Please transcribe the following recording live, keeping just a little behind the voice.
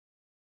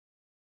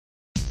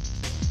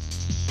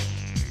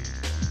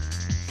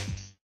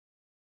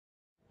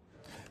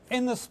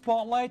In the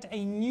spotlight,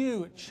 a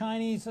new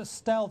Chinese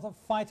stealth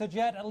fighter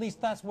jet. At least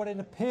that's what it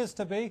appears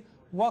to be.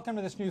 Welcome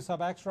to this News Hub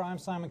Extra. I'm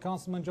Simon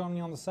Constantman. Joining me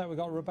on the set, we've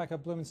got Rebecca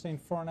Blumenstein,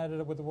 foreign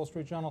editor with the Wall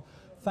Street Journal.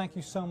 Thank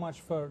you so much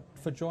for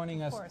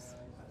joining us. Of course.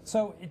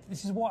 So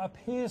this is what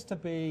appears to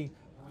be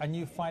a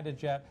new fighter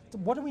jet.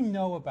 What do we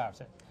know about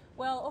it?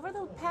 Well, over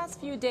the past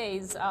few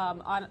days,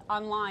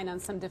 online on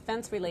some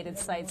defense-related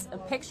sites, a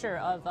picture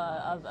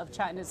of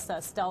China's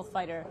stealth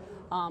fighter,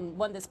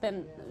 one that's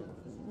been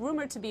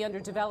rumored to be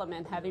under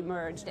development, have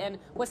emerged. And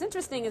what's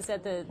interesting is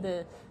that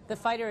the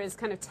fighter is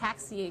kind of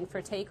taxiing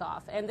for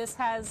takeoff, and this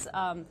has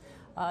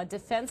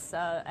defense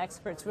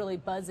experts really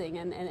buzzing,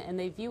 and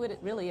they view it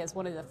really as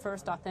one of the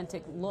first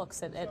authentic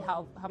looks at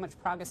how much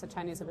progress the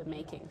Chinese have been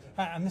making.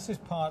 And this is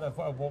part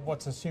of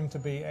what's assumed to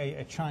be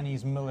a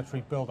Chinese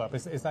military buildup.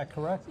 Is that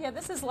correct? Yeah,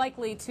 this is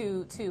likely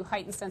to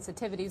heighten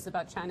sensitivities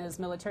about China's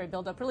military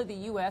buildup. Really, the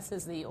U.S.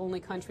 is the only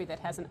country that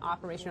has an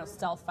operational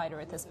stealth fighter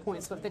at this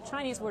point. So if the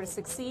Chinese were to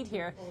succeed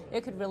here,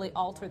 it could really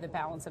alter the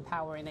balance of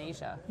power in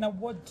Asia. Now,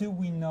 what do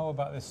we know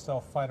about this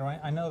stealth fighter?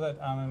 I know that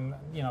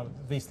you know,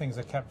 these things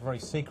are kept very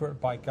secret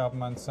by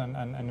governments, and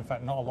in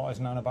fact not a lot is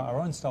known about our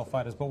own stealth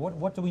fighters, but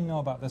what do we know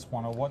about this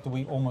one, or what do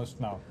we almost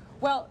know?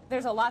 Well,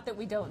 there's a lot that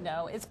we don't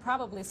know. It's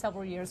probably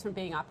several years from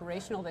being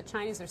operational. The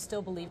Chinese are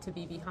still believed to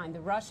be behind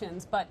the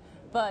Russians, but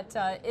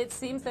it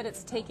seems that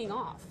it's taking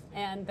off,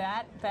 and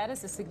that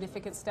is a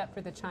significant step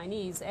for the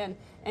Chinese. And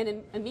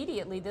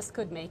immediately, this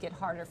could make it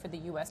harder for the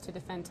U.S. to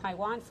defend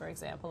Taiwan, for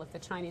example, if the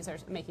Chinese are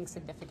making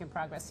significant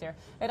progress here.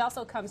 It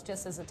also comes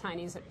just as the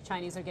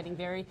Chinese are getting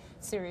very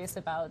serious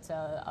about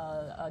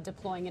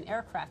deploying an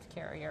aircraft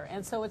carrier,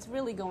 and so it's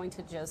really going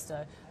to just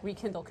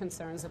rekindle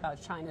concerns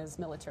about China's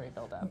military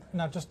buildup.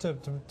 Now, just to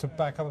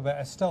back up a bit,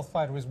 a stealth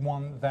fighter is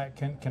one that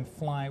can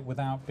fly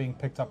without being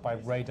picked up by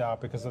radar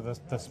because of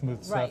the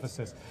smooth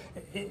surfaces.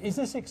 Is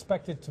this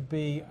expected to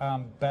be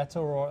better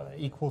or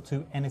equal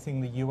to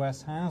anything the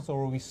U.S. has,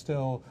 or are we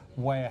still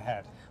way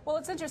ahead? Well,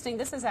 it's interesting.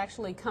 This is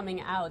actually coming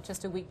out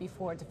just a week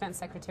before Defense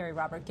Secretary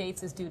Robert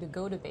Gates is due to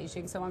go to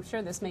Beijing, so I'm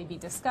sure this may be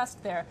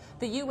discussed there.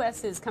 The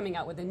U.S. is coming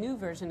out with a new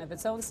version of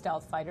its own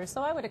stealth fighter,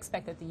 so I would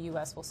expect that the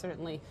U.S. will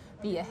certainly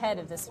be ahead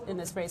of this in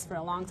this race for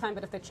a long time.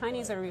 But if the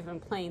Chinese are even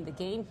playing the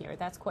game here,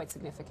 that's quite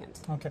significant.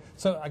 Okay,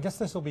 so I guess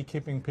this will be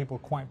keeping people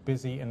quite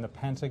busy in the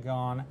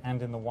Pentagon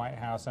and in the White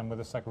House and with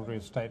the Secretary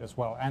of State as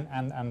well,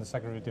 and the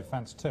Secretary of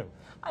Defense too.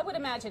 I would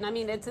imagine. I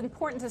mean, it's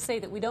important to say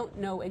that we don't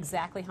know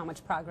exactly how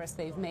much progress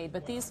they've made,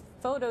 but these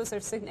photos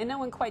are, and no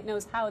one quite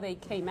knows how they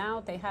came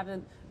out. They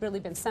haven't really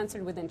been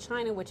censored within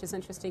China, which is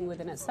interesting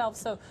within itself.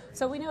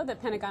 So we know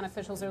that Pentagon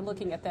officials are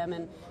looking at them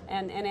and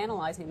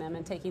analyzing them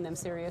and taking them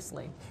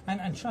seriously.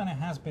 And China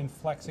has been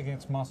flexing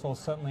its muscles,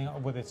 certainly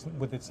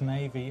with its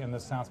navy in the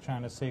South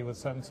China Sea, with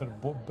certain sort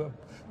of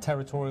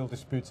territorial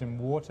disputes in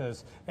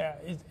waters.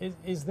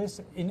 Is this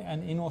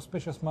an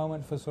inauspicious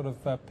moment for sort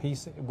of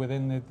peace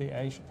within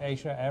the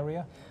Asia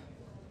area?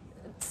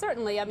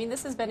 Certainly. I mean,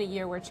 this has been a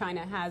year where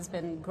China has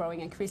been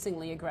growing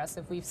increasingly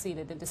aggressive. We've seen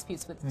it in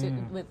disputes with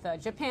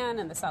Japan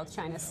and the South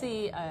China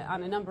Sea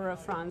on a number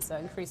of fronts,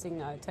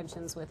 increasing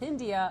tensions with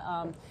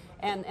India,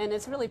 and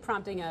it's really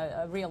prompting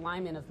a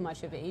realignment of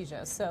much of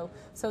Asia. So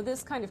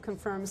this kind of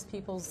confirms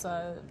people's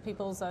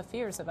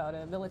fears about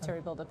a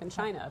military buildup in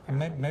China.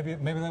 Maybe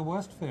their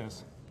worst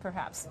fears.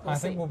 Perhaps. I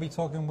think we'll be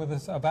talking with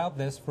us about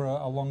this for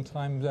a long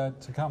time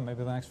to come,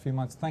 maybe the next few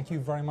months. Thank you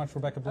very much,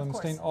 Rebecca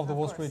Blumenstein of the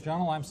Wall Street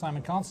Journal. I'm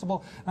Simon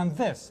Constable, and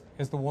this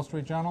is the Wall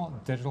Street Journal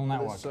Digital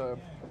Network.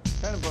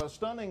 It's kind of a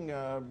stunning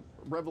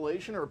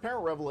revelation, or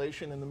apparent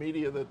revelation in the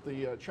media, that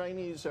the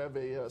Chinese have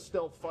a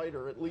stealth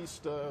fighter. At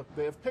least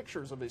they have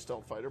pictures of a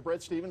stealth fighter.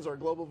 Brett Stevens, our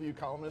Global View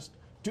columnist,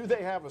 do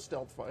they have a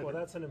stealth fighter? Well,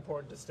 that's an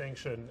important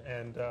distinction,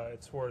 and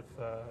it's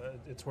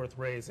worth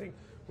raising.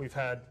 We've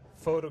had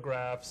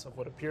photographs of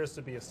what appears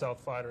to be a stealth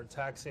fighter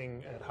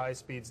taxiing at high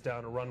speeds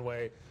down a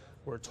runway.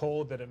 We're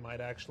told that it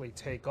might actually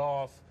take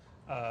off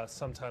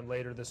sometime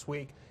later this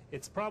week.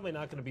 It's probably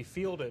not going to be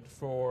fielded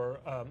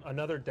for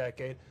another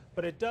decade,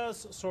 but it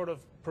does sort of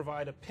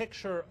provide a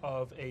picture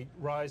of a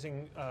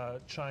rising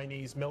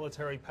Chinese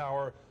military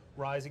power,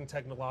 rising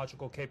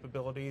technological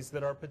capabilities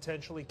that are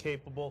potentially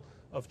capable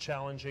of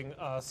challenging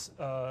us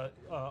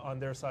on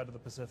their side of the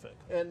Pacific.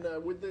 And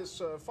with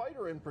this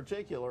fighter in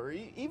particular,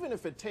 even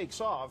if it takes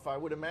off, I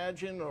would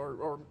imagine,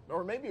 or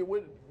maybe it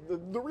would,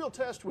 the real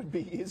test would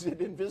be, is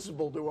it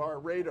invisible to our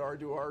radar,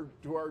 to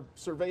our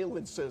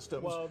surveillance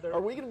systems? Well,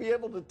 are we going to be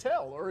able to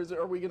tell, or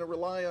are we going to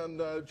rely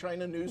on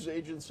China News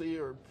Agency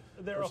or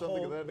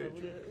something of that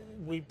nature?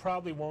 We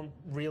probably won't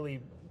really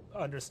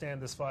understand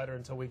this fighter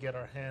until we get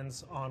our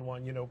hands on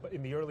one. You know,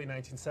 in the early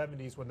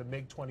 1970s, when the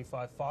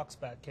MiG-25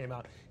 Foxbat came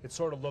out, it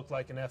sort of looked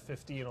like an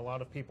F-15, and a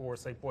lot of people were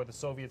saying, boy, the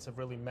Soviets have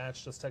really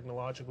matched us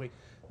technologically.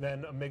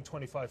 Then a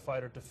MiG-25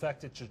 fighter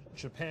defected to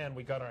Japan.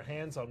 We got our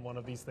hands on one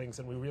of these things,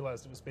 and we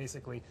realized it was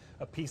basically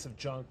a piece of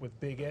junk with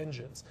big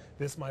engines.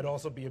 This might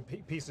also be a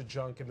piece of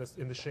junk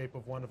in the shape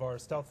of one of our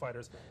stealth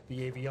fighters.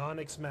 The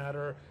avionics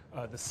matter,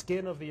 the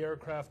skin of the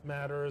aircraft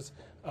matters,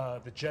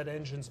 the jet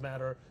engines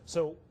matter.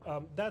 So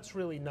that's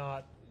really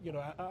not you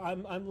know,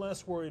 I'm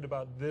less worried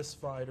about this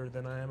fighter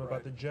than I am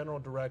about the general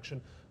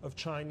direction of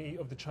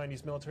the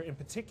Chinese military, and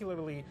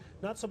particularly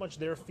not so much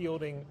their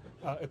fielding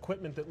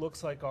equipment that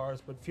looks like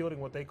ours, but fielding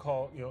what they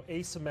call, you know,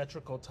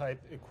 asymmetrical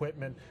type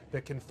equipment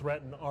that can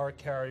threaten our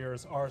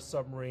carriers, our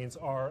submarines,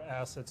 our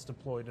assets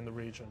deployed in the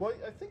region. Well,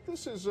 I think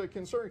this is a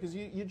concern because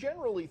you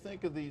generally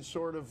think of these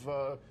sort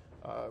of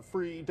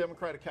free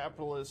democratic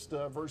capitalist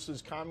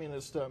versus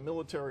communist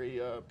military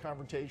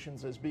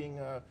confrontations as being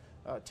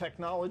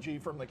technology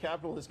from the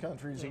capitalist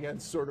countries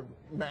against sort of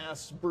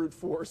mass brute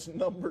force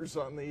numbers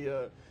on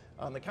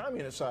the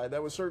communist side.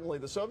 That was certainly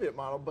the Soviet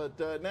model,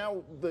 but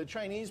now the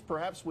Chinese,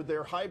 perhaps with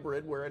their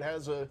hybrid, where it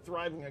has a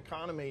thriving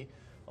economy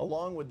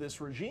along with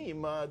this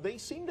regime, they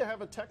seem to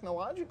have a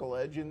technological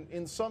edge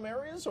in some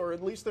areres, or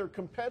at least they're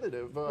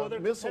competitive. Well, they're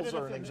missiles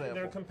are an example.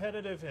 They're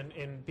competitive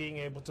in being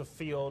able to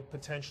field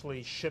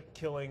potentially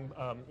ship-killing,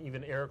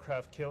 even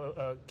aircraft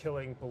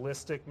killing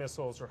ballistic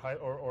missiles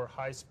or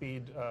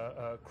high-speed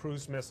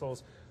cruise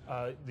missiles.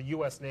 The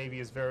U.S.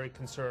 Navy is very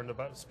concerned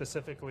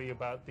specifically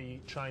about the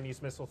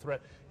Chinese missile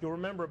threat. You'll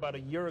remember about a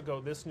year ago,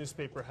 this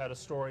newspaper had a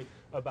story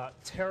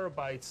about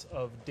terabytes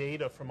of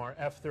data from our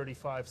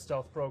F-35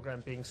 stealth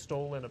program being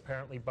stolen,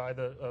 apparently by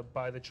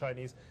the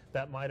Chinese.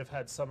 That might have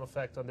had some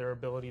effect on their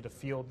ability to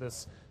field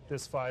this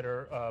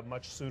fighter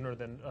much sooner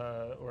than,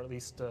 or at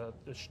least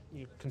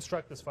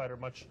construct this fighter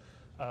much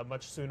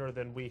sooner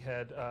than we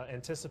had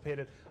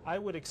anticipated. I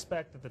would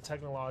expect that the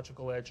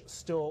technological edge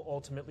still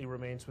ultimately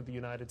remains with the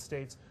United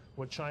States.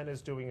 What China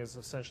is doing is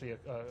essentially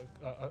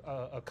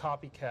a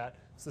copycat.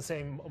 It's the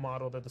same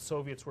model that the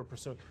Soviets were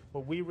pursuing.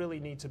 What we really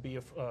need to be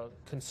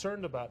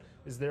concerned about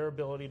is their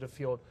ability to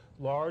field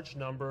large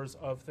numbers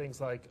of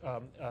things like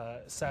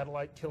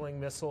satellite-killing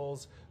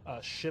missiles,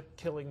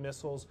 ship-killing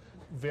missiles,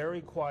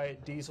 very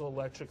quiet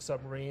diesel-electric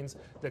submarines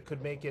that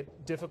could make it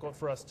difficult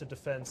for us to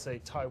defend,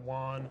 say,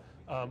 Taiwan,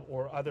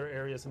 or other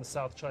areas in the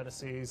South China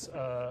Seas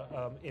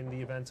in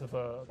the event of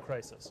a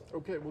crisis.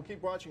 Okay, we'll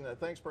keep watching that.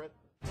 Thanks, Brett.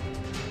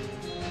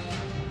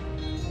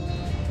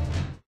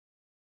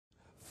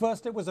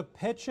 First it was a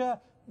picture,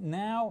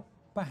 now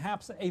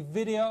perhaps a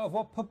video of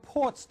what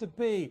purports to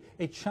be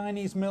a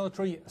Chinese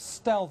military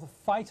stealth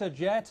fighter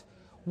jet.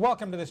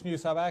 Welcome to this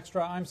News Hub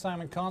Extra. I'm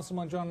Simon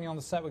Constable, and joining me on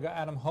the set we've got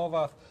Adam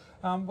Hovarth.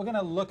 We're going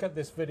to look at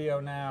this video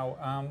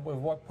now with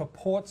what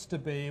purports to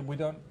be, we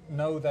don't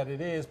know that it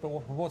is, but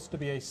what purports to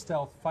be a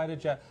stealth fighter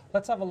jet.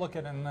 Let's have a look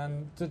at it and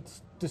then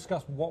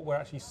discuss what we're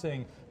actually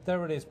seeing.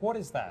 There it is. What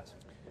is that?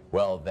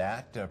 Well,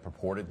 that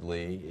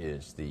purportedly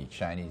is the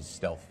Chinese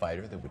stealth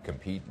fighter that would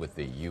compete with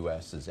the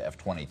U.S.'s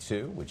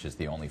F-22, which is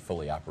the only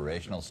fully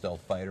operational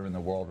stealth fighter in the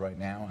world right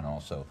now, and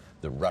also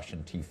the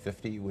Russian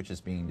T-50, which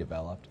is being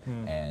developed.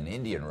 And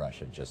India and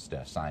Russia just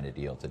signed a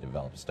deal to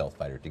develop a stealth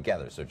fighter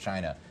together. So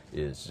China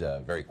is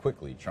very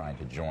quickly trying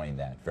to join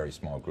that very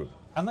small group.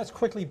 And let's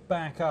quickly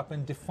back up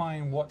and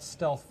define what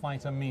stealth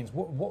fighter means.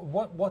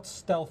 What's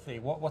stealthy?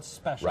 What's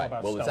special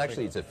about stealthy?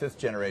 Well, it's a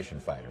fifth-generation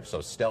fighter.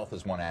 So stealth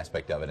is one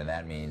aspect of it, and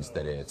that means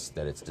that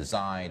it's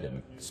designed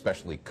and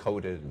specially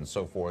coded and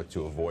so forth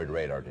to avoid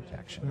radar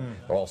detection.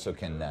 It also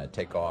can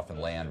take off and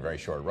land very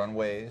short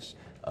runways,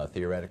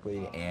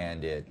 theoretically,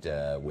 and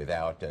it,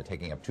 without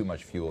taking up too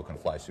much fuel, can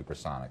fly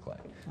supersonically.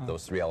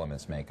 Those three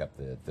elements make up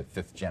the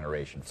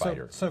fifth-generation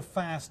fighter. So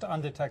fast,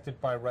 undetected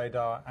by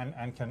radar,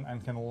 and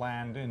can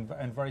land in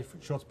very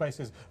short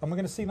spaces. And we're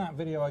going to see that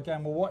video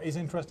again. Well, what is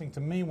interesting to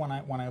me when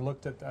I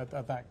looked at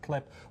that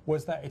clip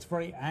was that it's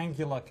very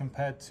angular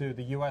compared to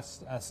the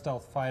U.S.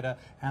 Stealth fighter,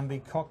 and the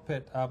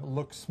cockpit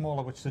looks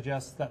smaller, which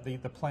suggests that the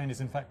plane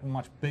is in fact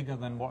much bigger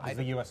than what is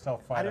the U.S.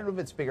 Stealth fighter. I don't know if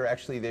it's bigger.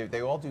 Actually,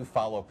 they all do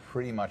follow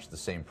pretty much the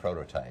same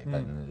prototype,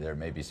 and there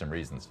may be some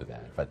reasons for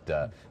that.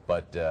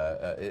 But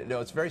no,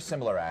 it's very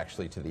similar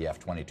actually to the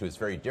F-22. It's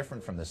very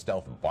different from the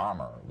stealth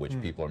bomber, which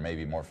people are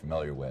maybe more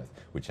familiar with,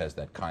 which has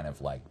that kind of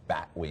like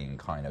bat wing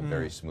kind of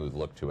very smooth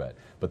look to it.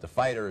 But the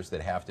fighters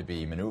that have to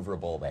be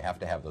maneuverable, they have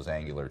to have those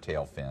angular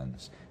tail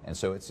fins, and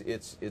so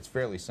it's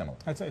fairly similar.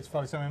 It's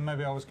fairly similar.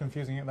 Maybe I was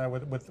confusing it there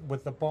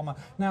with the bomber.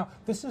 Now,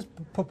 this is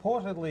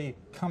purportedly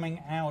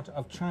coming out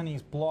of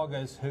Chinese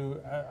bloggers who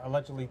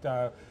allegedly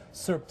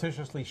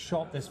surreptitiously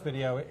shot this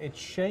video. It's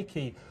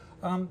shaky.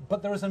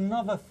 But there is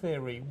another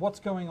theory. What's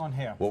going on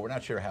here? Well, we're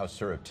not sure how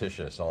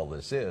surreptitious all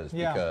this is,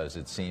 because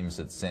it seems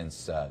that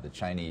since the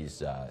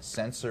Chinese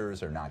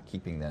censors are not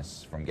keeping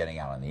this from getting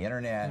out on the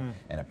internet,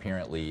 and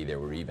apparently there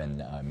were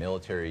even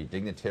military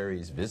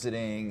dignitaries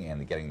visiting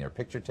and getting their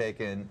picture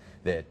taken,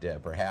 that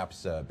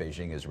perhaps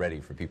Beijing is ready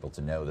for people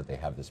to know that they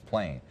have this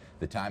plane.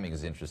 The timing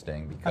is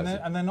interesting because...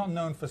 And they're not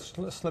known for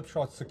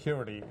slipshod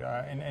security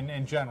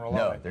in general,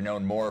 no, are they? They're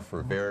known more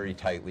for very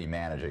tightly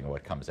managing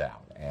what comes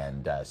out.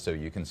 And so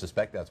you can suspect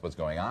suspect that's what's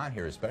going on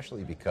here,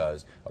 especially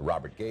because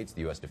Robert Gates,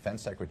 the U.S.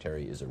 Defense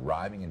Secretary, is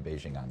arriving in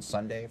Beijing on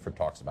Sunday for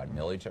talks about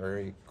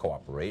military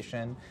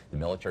cooperation. The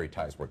military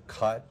ties were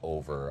cut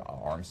over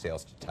arms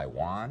sales to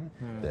Taiwan.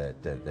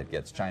 That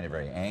gets China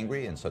very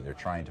angry, and so they're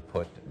trying to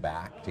put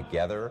back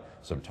together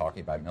some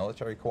talking about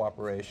military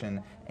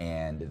cooperation,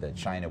 and that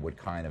China would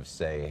kind of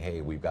say,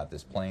 hey, we've got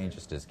this plane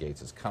just as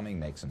Gates is coming.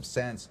 Makes some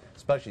sense,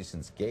 especially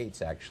since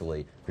Gates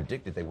actually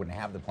predicted they wouldn't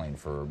have the plane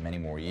for many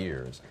more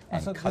years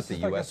and so cut the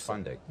U.S.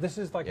 funding. This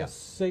is like a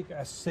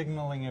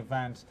signaling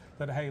event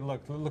that, hey,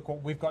 look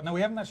what we've got. Now,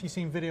 we haven't actually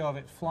seen video of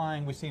it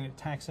flying. We've seen it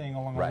taxiing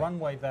along a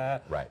runway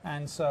there. Right.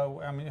 And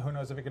so, I mean, who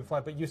knows if it can fly.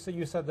 But you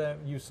said that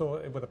you saw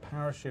it with a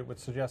parachute, would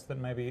suggest that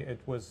maybe it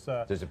was...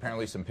 There's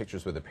apparently some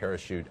pictures with a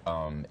parachute.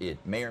 It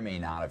may or may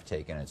not have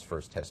taken its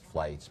first test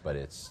flights, but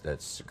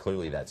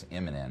clearly that's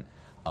imminent.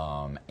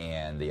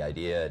 And the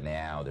idea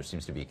now, there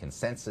seems to be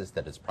consensus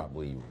that it's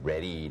probably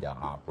ready to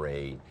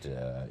operate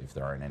if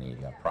there aren't any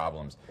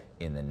problems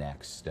in the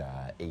next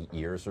 8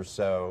 years or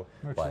so.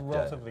 Which is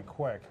relatively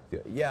quick.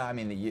 Yeah, I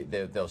mean,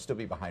 they'll still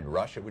be behind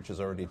Russia, which is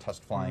already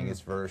test flying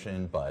its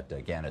version, but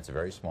again, it's a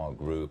very small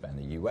group, and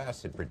the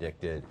U.S. had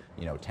predicted,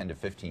 10 to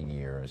 15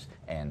 years,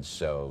 and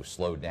so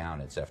slowed down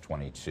its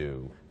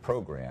F-22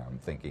 program,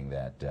 thinking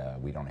that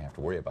we don't have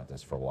to worry about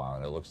this for a while,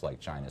 and it looks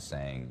like China's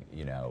saying,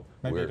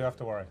 maybe you do have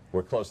to worry.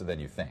 We're closer than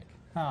you think.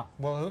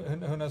 Well,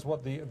 who knows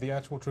what the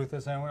actual truth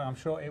is, and I'm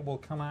sure it will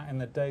come out in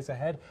the days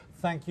ahead.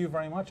 Thank you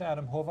very much,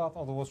 Adam Horvath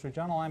of the Wall Street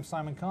Journal. I'm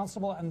Simon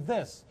Constable, and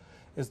this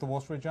is the Wall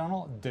Street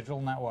Journal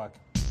Digital Network.